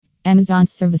Amazon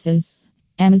services.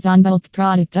 Amazon bulk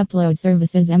product upload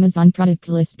services. Amazon product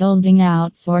list building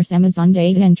outsource. Amazon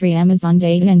data entry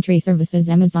services.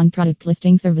 Amazon product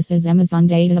listing services. Amazon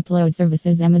data upload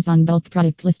services. Amazon bulk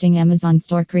product listing. Amazon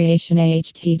store creation.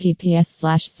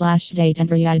 https://date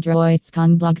entry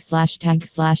adroits.com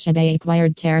blog/tag/ebay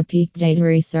acquired therapeutic data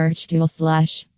research tool/